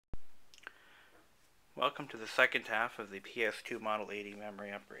Welcome to the second half of the PS2 Model 80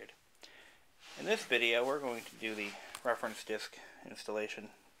 memory upgrade. In this video we're going to do the reference disk installation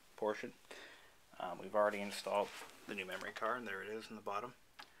portion. We've already installed the new memory card, and there it is in the bottom.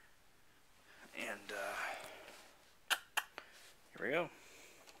 And here we go.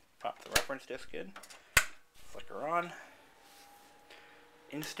 Pop the reference disk in, flicker on.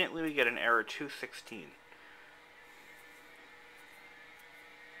 Instantly we get an error 216.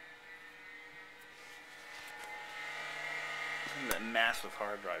 That massive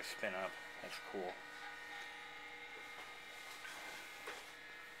hard drive spin up. That's cool.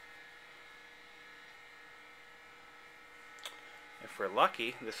 If we're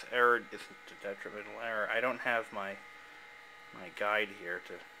lucky, this error isn't a detrimental error. I don't have my guide here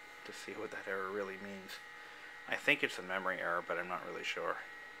to see what that error really means. I think it's a memory error, but I'm not really sure.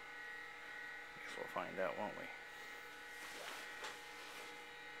 I guess we'll find out, won't we?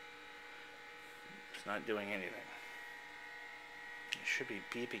 It's not doing anything. It should be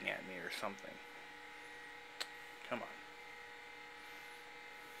beeping at me or something. Come on.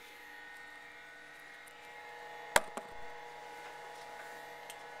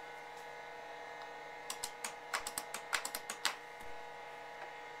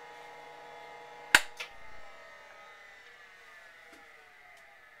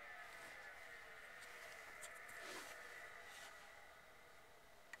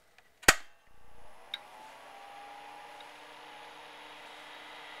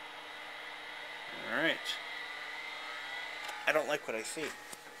 Alright. I don't like what I see. It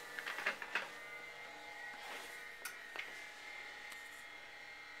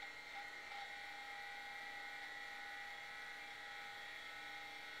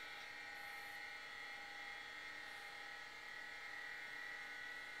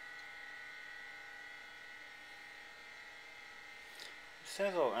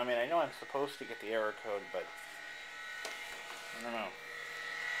says, I mean, I know I'm supposed to get the error code, but I don't know. I'm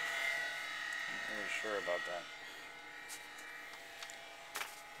not really sure about that.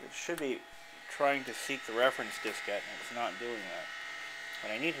 It should be trying to seek the reference diskette, and it's not doing that.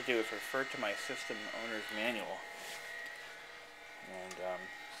 What I need to do is refer to my system owner's manual and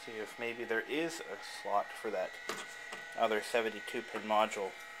see if maybe there is a slot for that other 72-pin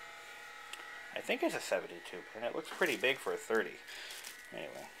module. I think it's a 72-pin. It looks pretty big for a 30.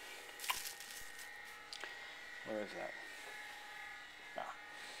 Anyway. Where is that?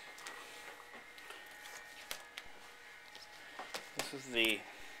 This is the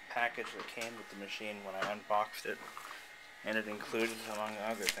package that came with the machine when I unboxed it, and it included, among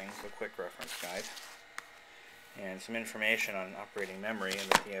other things, a quick reference guide and some information on upgrading memory in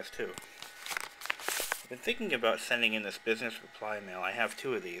the PS2. I've been thinking about sending in this business reply mail. I have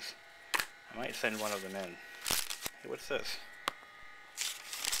two of these. I might send one of them in. Hey, what's this?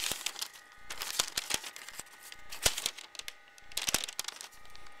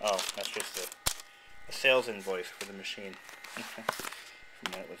 Oh, that's just a sales invoice for the machine from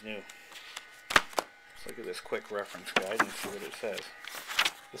when it was new. Let's look at this quick reference guide and see what it says.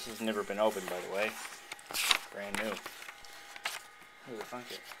 This has never been opened, by the way. Brand new. Who would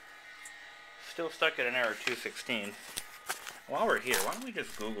thunk it? Still stuck at an error 216. While we're here, why don't we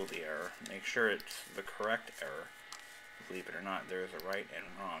just Google the error, make sure it's the correct error. Believe it or not, there is a right and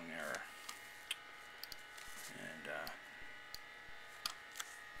wrong error. And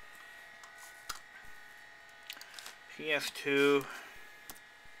PS2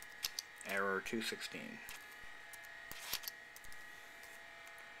 error 216.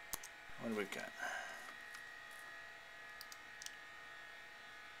 What do we got?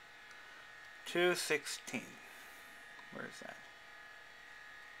 216. Where is that?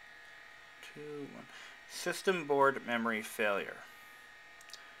 2, 1. System board memory failure.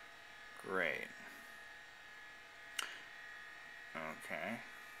 Great. Okay.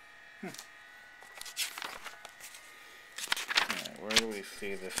 Where do we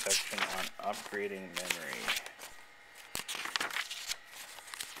see this section on upgrading memory?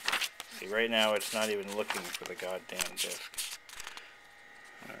 See, right now it's not even looking for the goddamn disk.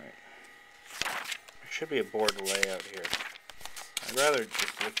 Alright. There should be a board layout here. I'd rather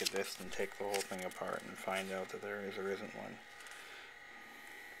just look at this than take the whole thing apart and find out that there is or isn't one.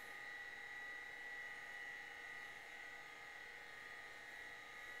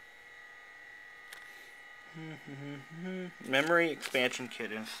 Memory expansion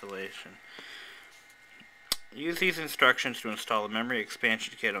kit installation. Use these instructions to install a memory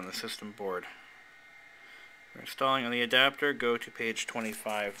expansion kit on the system board. We're installing on the adapter, go to page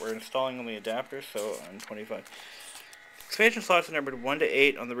 25. We're installing on the adapter, so on 25. Expansion slots are numbered 1 to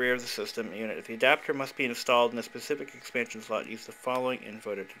 8 on the rear of the system unit. If the adapter must be installed in a specific expansion slot, use the following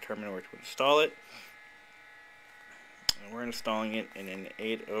info to determine where to install it. And we're installing it in an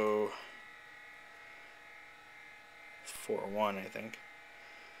 8041, I think.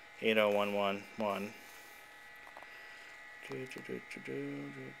 80111.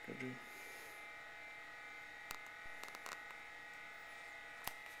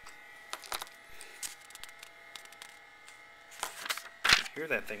 Hear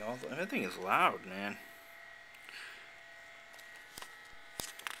that thing? That thing is loud, man.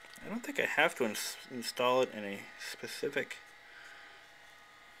 I don't think I have to install it in a specific.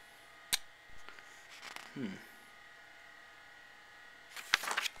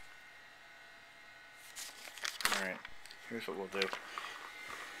 Alright, here's what we'll do.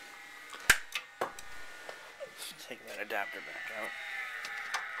 Let's take that adapter back out.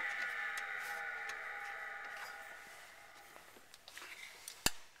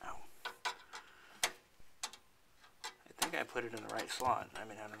 I put it in the right slot. I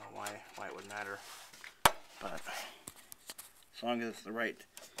mean, I don't know why it would matter, but as long as it's the right,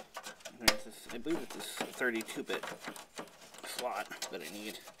 I believe it's this 32-bit slot that I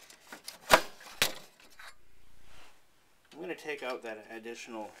need. I'm going to take out that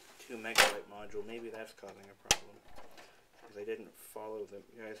additional 2 megabyte module. Maybe that's causing a problem because I didn't follow the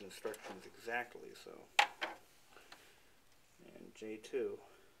guy's instructions exactly. So, and J2 is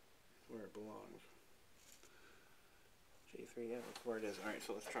where it belongs. J3, yeah, that's where it is. Alright,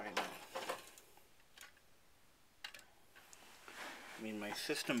 so let's try it now. I mean, my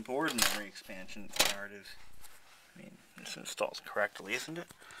system board memory expansion card is, this installs correctly, isn't it?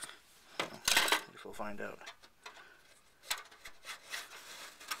 So, I guess we'll find out.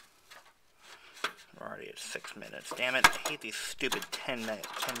 We're already at 6 minutes. Damn it, I hate these stupid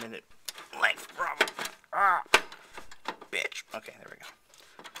 10-minute length problems. Ah! Bitch. Okay, there we go.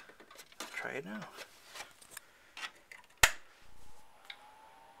 Let's try it now.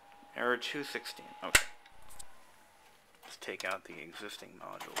 Error 216. Okay. Let's take out the existing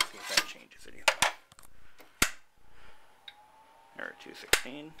module, see if that changes anything. Error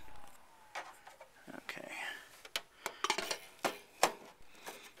 216. Okay.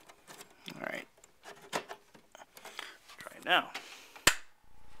 Alright. Try it now.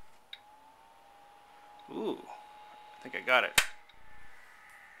 Ooh. I think I got it.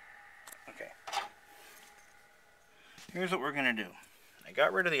 Okay. Here's what we're going to do. I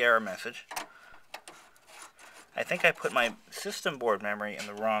got rid of the error message. I think I put my system board memory in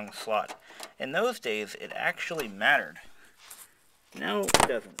the wrong slot. In those days, it actually mattered. Now it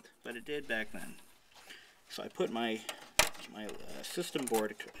doesn't, but it did back then. So I put my system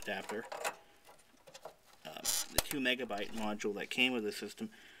board adapter, the 2 megabyte module that came with the system,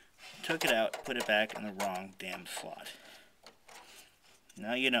 took it out, put it back in the wrong damn slot.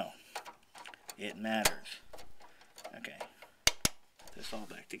 Now you know. It matters. Okay. Put this all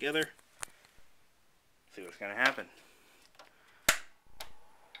back together. See what's going to happen.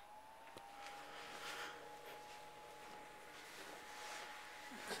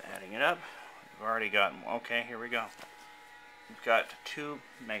 Just adding it up. We've already got, okay, here we go. We've got 2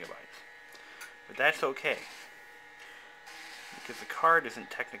 megabytes. But that's okay, because the card isn't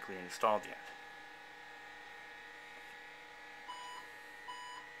technically installed yet.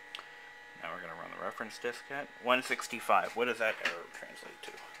 Now we're going to run the reference diskette. 165. What does that error translate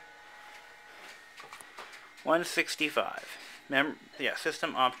to? 165. Yeah,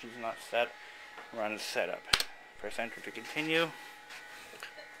 system options not set. Run setup. Press enter to continue.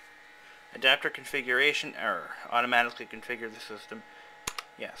 Adapter configuration error. Automatically configure the system.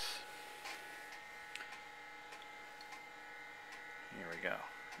 Yes. Here we go.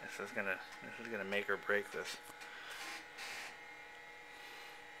 This is gonna make or break this.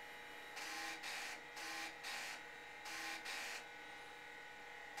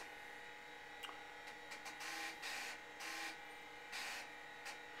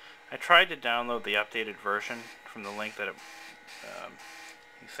 I tried to download the updated version from the link that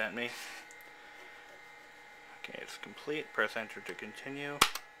he sent me. Okay, it's complete. Press enter to continue.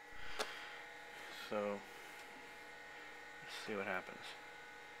 So, let's see what happens.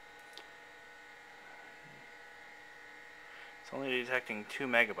 It's only detecting 2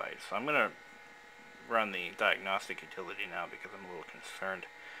 megabytes, so I'm going to run the diagnostic utility now because I'm a little concerned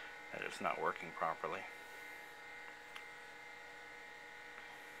that it's not working properly.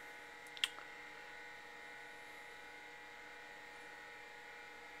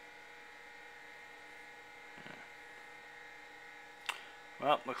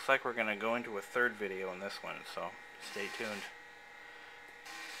 Well, looks like we're going to go into a third video in this one, so stay tuned.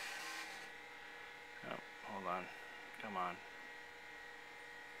 Oh, hold on. Come on.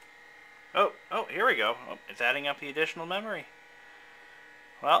 Oh, here we go. Oh, it's adding up the additional memory.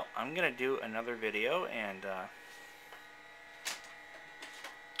 Well, I'm going to do another video, and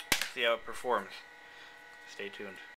see how it performs. Stay tuned.